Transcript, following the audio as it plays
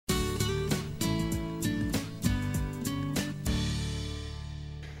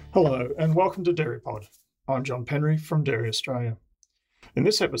Hello and welcome to DairyPod. I'm John Penry from Dairy Australia. In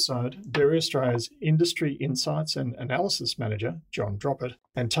this episode, Dairy Australia's Industry Insights and Analysis Manager, John Droppett,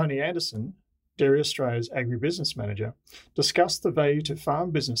 and Tony Anderson, Dairy Australia's Agribusiness Manager, discuss the value to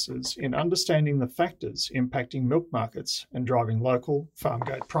farm businesses in understanding the factors impacting milk markets and driving local farm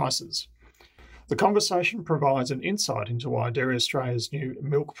gate prices. The conversation provides an insight into why Dairy Australia's new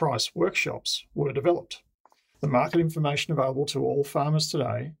milk price workshops were developed, the market information available to all farmers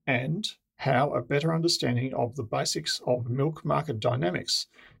today, and how a better understanding of the basics of milk market dynamics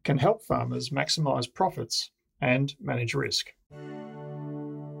can help farmers maximise profits and manage risk.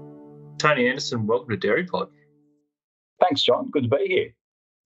 Tony Anderson, welcome to DairyPod. Thanks, John. Good to be here.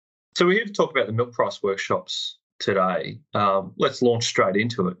 So we're here to talk about the milk price workshops today. Let's launch straight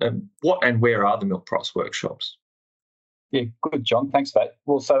into it. What and where are the milk price workshops? Yeah, good, John. Thanks for that.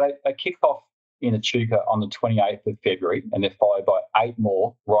 Well, so they kick off in Echuca on the 28th of February, and they're followed by 8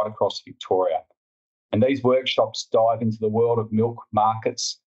 more right across Victoria. And these workshops dive into the world of milk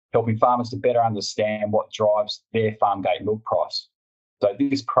markets, helping farmers to better understand what drives their farm gate milk price. So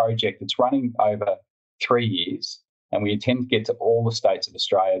this project, it's running over 3 years, and we intend to get to all the states of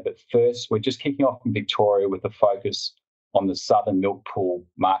Australia. But first, we're just kicking off in Victoria with a focus on the southern milk pool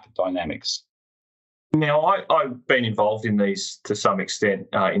market dynamics. Now, I've been involved in these to some extent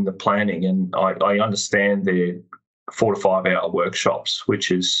in the planning, and I understand they're 4 to 5 hour workshops,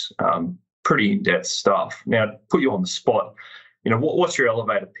 which is pretty in-depth stuff. Now, to put you on the spot, what's your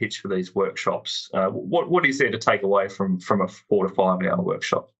elevator pitch for these workshops? What is there to take away from a 4 to 5 hour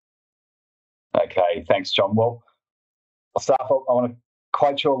workshop? Okay, thanks, John. Well, I'll start off. I want to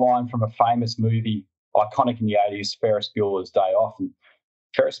quote you a line from a famous movie, iconic in the 80s, Ferris Bueller's Day Off. And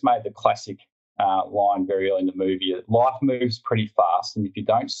Ferris made the classic line very early in the movie: life moves pretty fast, and if you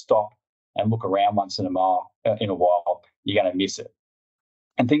don't stop and look around once in a while, you're going to miss it.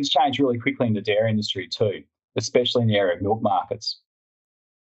 And things change really quickly in the dairy industry too, especially in the area of milk markets.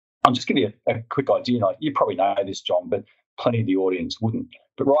 I'll just give you a quick idea. You probably know this, John, but plenty of the audience wouldn't.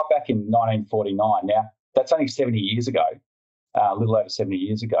 But right back in 1949, now that's only 70 years ago, a little over 70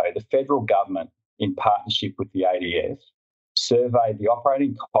 years ago, the federal government, in partnership with the ADF, surveyed the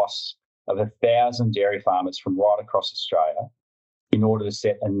operating costs of 1,000 dairy farmers from right across Australia in order to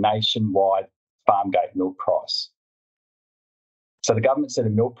set a nationwide farm gate milk price. So the government set a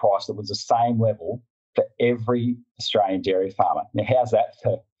milk price that was the same level for every Australian dairy farmer. Now, how's that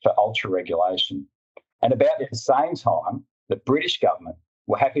for ultra regulation? And about the same time, the British government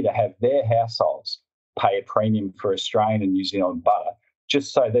were happy to have their households pay a premium for Australian and New Zealand butter,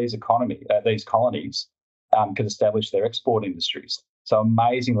 just so these colonies could establish their export industries. So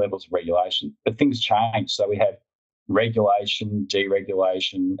amazing levels of regulation. But things change. So we have regulation,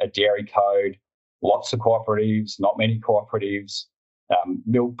 deregulation, a dairy code, lots of cooperatives, not many cooperatives,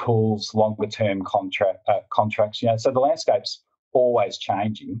 milk pools, longer-term contracts. So the landscape's always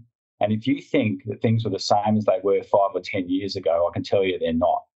changing. And if you think that things were the same as they were 5 or 10 years ago, I can tell you they're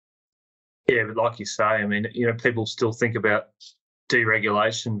not. Yeah, but like you say, people still think about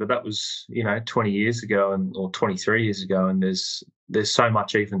deregulation, but that was 20 years ago or 23 years ago, and there's so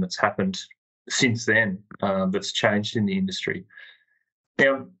much even that's happened since then that's changed in the industry.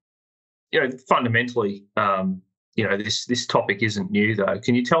 Now, fundamentally, this topic isn't new though.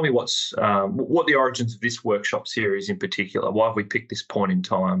 Can you tell me what the origins of this workshop series in particular? Why have we picked this point in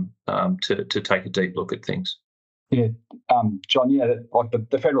time to take a deep look at things? Yeah, John.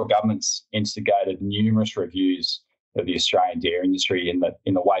 The federal government's instigated numerous reviews of the Australian dairy industry in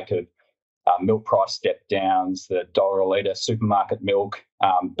the wake of milk price step downs, the $1 a litre supermarket milk,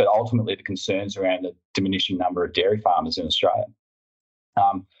 but ultimately the concerns around the diminishing number of dairy farmers in Australia.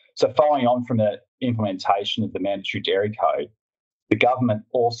 So following on from the implementation of the Mandatory Dairy Code, the government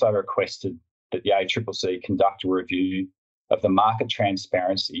also requested that the ACCC conduct a review of the market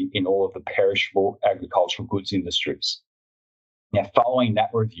transparency in all of the perishable agricultural goods industries. Now, following that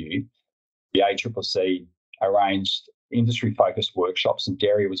review, the ACCC arranged industry-focused workshops, and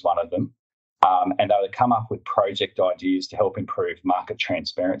dairy was one of them, and they would come up with project ideas to help improve market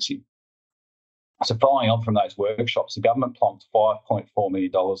transparency. So following on from those workshops, the government plonked $5.4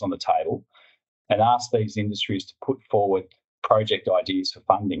 million on the table and asked these industries to put forward project ideas for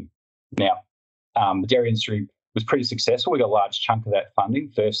funding. Now, the dairy industry was pretty successful. We got a large chunk of that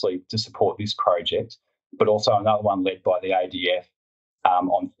funding, firstly to support this project, but also another one led by the ADF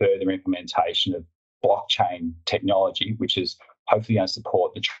on further implementation of blockchain technology, which is hopefully going to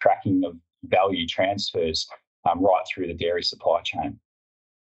support the tracking of value transfers right through the dairy supply chain.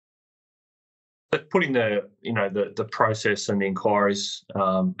 But putting the process and the inquiries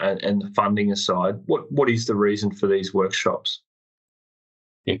and the funding aside, what is the reason for these workshops?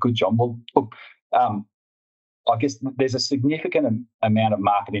 Yeah, good, John. Well, look, I guess there's a significant amount of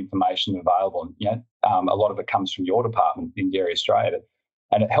market information available. And, a lot of it comes from your department in Dairy Australia,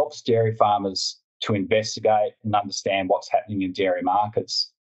 and it helps dairy farmers to investigate and understand what's happening in dairy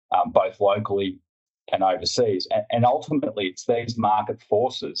markets, both locally and overseas. And ultimately, it's these market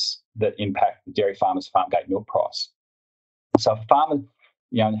forces that impact the dairy farmer's farm gate milk price. So, for farmers,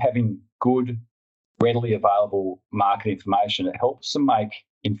 having good, readily available market information, it helps them make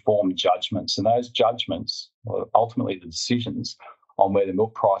informed judgments. And those judgments, or ultimately the decisions on where the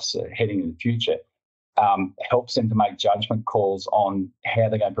milk prices are heading in the future, helps them to make judgment calls on how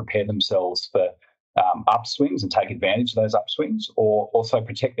they're going to prepare themselves for upswings and take advantage of those upswings, or also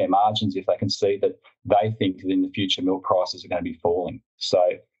protect their margins if they can see that they think that in the future milk prices are going to be falling. So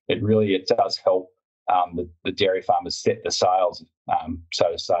it does help the dairy farmers set the sails,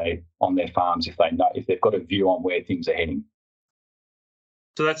 so to say, on their farms if they've got a view on where things are heading.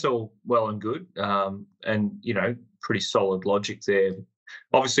 So that's all well and good, and pretty solid logic there.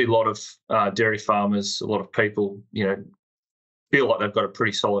 Obviously, a lot of dairy farmers, a lot of people, feel like they've got a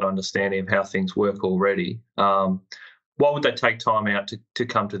pretty solid understanding of how things work already. Why would they take time out to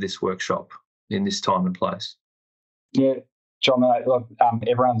come to this workshop in this time and place? Yeah, John,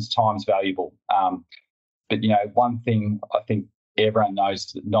 everyone's time's valuable. But, one thing I think everyone knows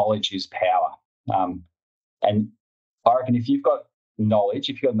is that knowledge is power. And I reckon if you've got knowledge,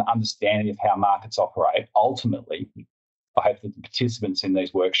 if you've got an understanding of how markets operate, ultimately, I hope that the participants in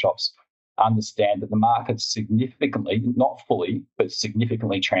these workshops understand that the market's significantly, not fully, but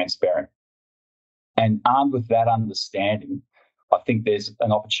significantly transparent. And armed with that understanding, I think there's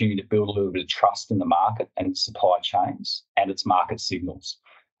an opportunity to build a little bit of trust in the market and its supply chains and its market signals.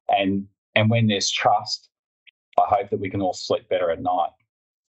 And when there's trust, I hope that we can all sleep better at night.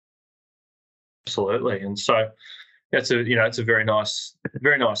 Absolutely. And so it's a very nice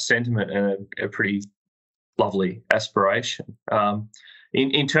sentiment and a pretty lovely aspiration.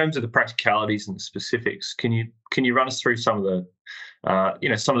 In terms of the practicalities and the specifics, can you run us through some of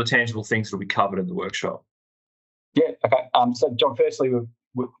the tangible things that will be covered in the workshop? Yeah. Okay. So, John, firstly,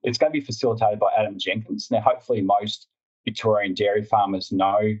 it's going to be facilitated by Adam Jenkins. Now, hopefully, most Victorian dairy farmers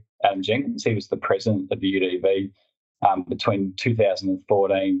know Adam Jenkins. He was the president of the UDV between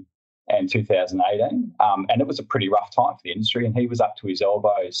 2014 and 2018, and it was a pretty rough time for the industry. And he was up to his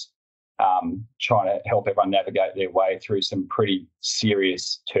elbows trying to help everyone navigate their way through some pretty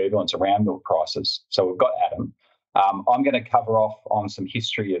serious turbulence around milk prices. So we've got Adam. I'm going to cover off on some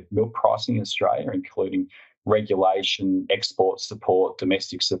history of milk pricing in Australia, including regulation, export support,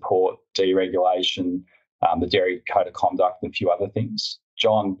 domestic support, deregulation, the Dairy Code of Conduct, and a few other things.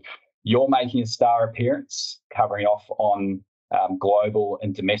 John, you're making a star appearance, covering off on global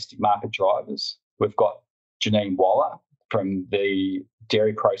and domestic market drivers. We've got Janine Waller from the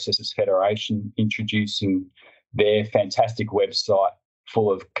Dairy Processors Federation introducing their fantastic website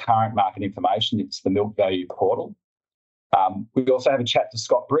full of current market information. It's the Milk Value Portal. We also have a chat to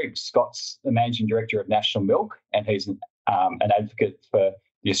Scott Briggs. Scott's the Managing Director of National Milk, and he's an advocate for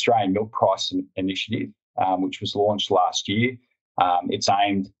the Australian Milk Price Initiative, which was launched last year. It's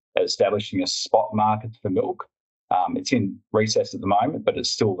aimed at establishing a spot market for milk. It's in recess at the moment, but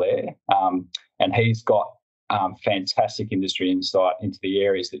it's still there. And he's got fantastic industry insight into the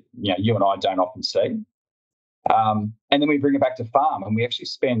areas that you and I don't often see. And then we bring it back to farm, and we actually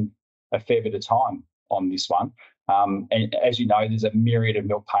spend a fair bit of time on this one. And as you know, there's a myriad of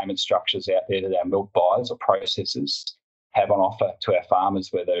milk payment structures out there that our milk buyers or processors have on offer to our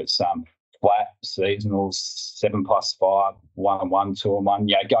farmers, whether it's flat, seasonals, 7+5, 1-on-1, 2-on-1.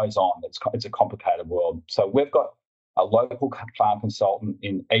 It goes on. It's a complicated world. So we've got a local farm consultant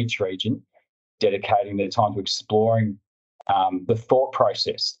in each region dedicating their time to exploring the thought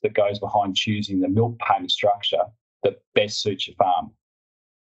process that goes behind choosing the milk payment structure that best suits your farm.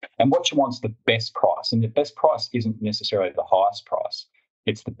 And what you want is the best price. And the best price isn't necessarily the highest price.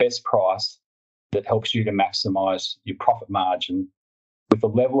 It's the best price that helps you to maximise your profit margin with a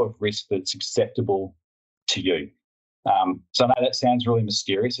level of risk that's acceptable to you. So I know that sounds really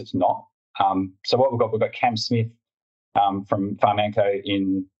mysterious. It's not. So what we've got Cam Smith from Farmanco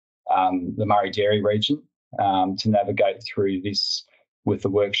in the Murray Dairy region to navigate through this with the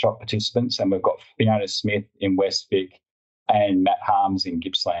workshop participants. And we've got Fiona Smith in West Vic and Matt Harms in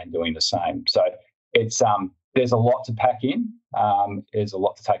Gippsland doing the same. So it's there's a lot to pack in. There's a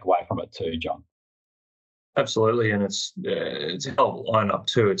lot to take away from it too, John. Absolutely, and it's a hell of a lineup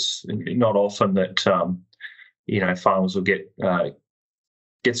too. It's not often that farmers will get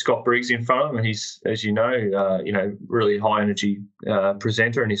get Scott Briggs in front of him, and he's, as you know, really high energy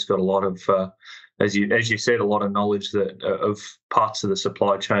presenter, and he's got a lot of, as you said, a lot of knowledge that of parts of the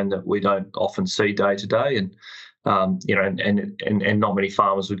supply chain that we don't often see day to day, and and not many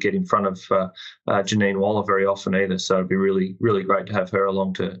farmers would get in front of Janine Waller very often either. So it'd be really, really great to have her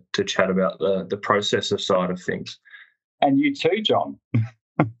along to chat about the processor side of things. And you too, John.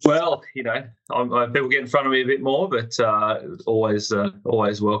 Well, people get in front of me a bit more, but always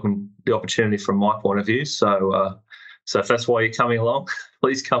welcome the opportunity from my point of view. So if that's why you're coming along,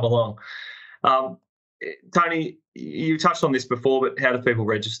 please come along. Tony, you touched on this before, but how do people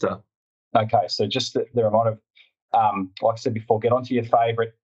register? Okay, so just the reminder of, like I said before, get onto your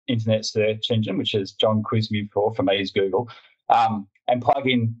favourite internet search engine, which is John quizzed me for me is Google, and plug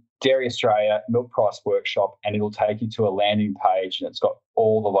in Dairy Australia Milk Price Workshop, and it'll take you to a landing page, and it's got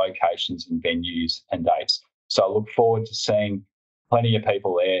all the locations and venues and dates. So I look forward to seeing plenty of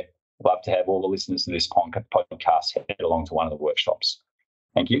people there. I'd love to have all the listeners to this podcast head along to one of the workshops.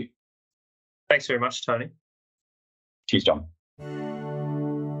 Thank you. Thanks very much, Tony. Cheers, John.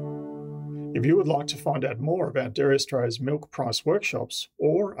 If you would like to find out more about Dairy Australia's milk price workshops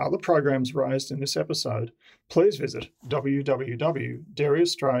or other programs raised in this episode, please visit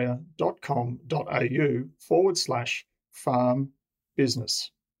www.dairyaustralia.com.au/farm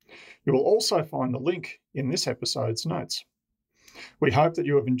business. You will also find the link in this episode's notes. We hope that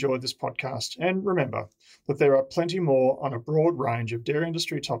you have enjoyed this podcast, and remember that there are plenty more on a broad range of dairy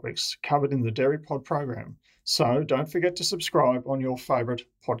industry topics covered in the Dairy Pod program, so don't forget to subscribe on your favourite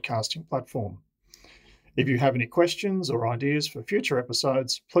podcasting platform. If you have any questions or ideas for future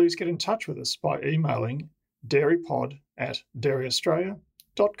episodes, please get in touch with us by emailing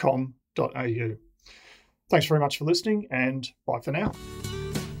dairypod@dairyaustralia.com.au. Thanks very much for listening, and bye for now.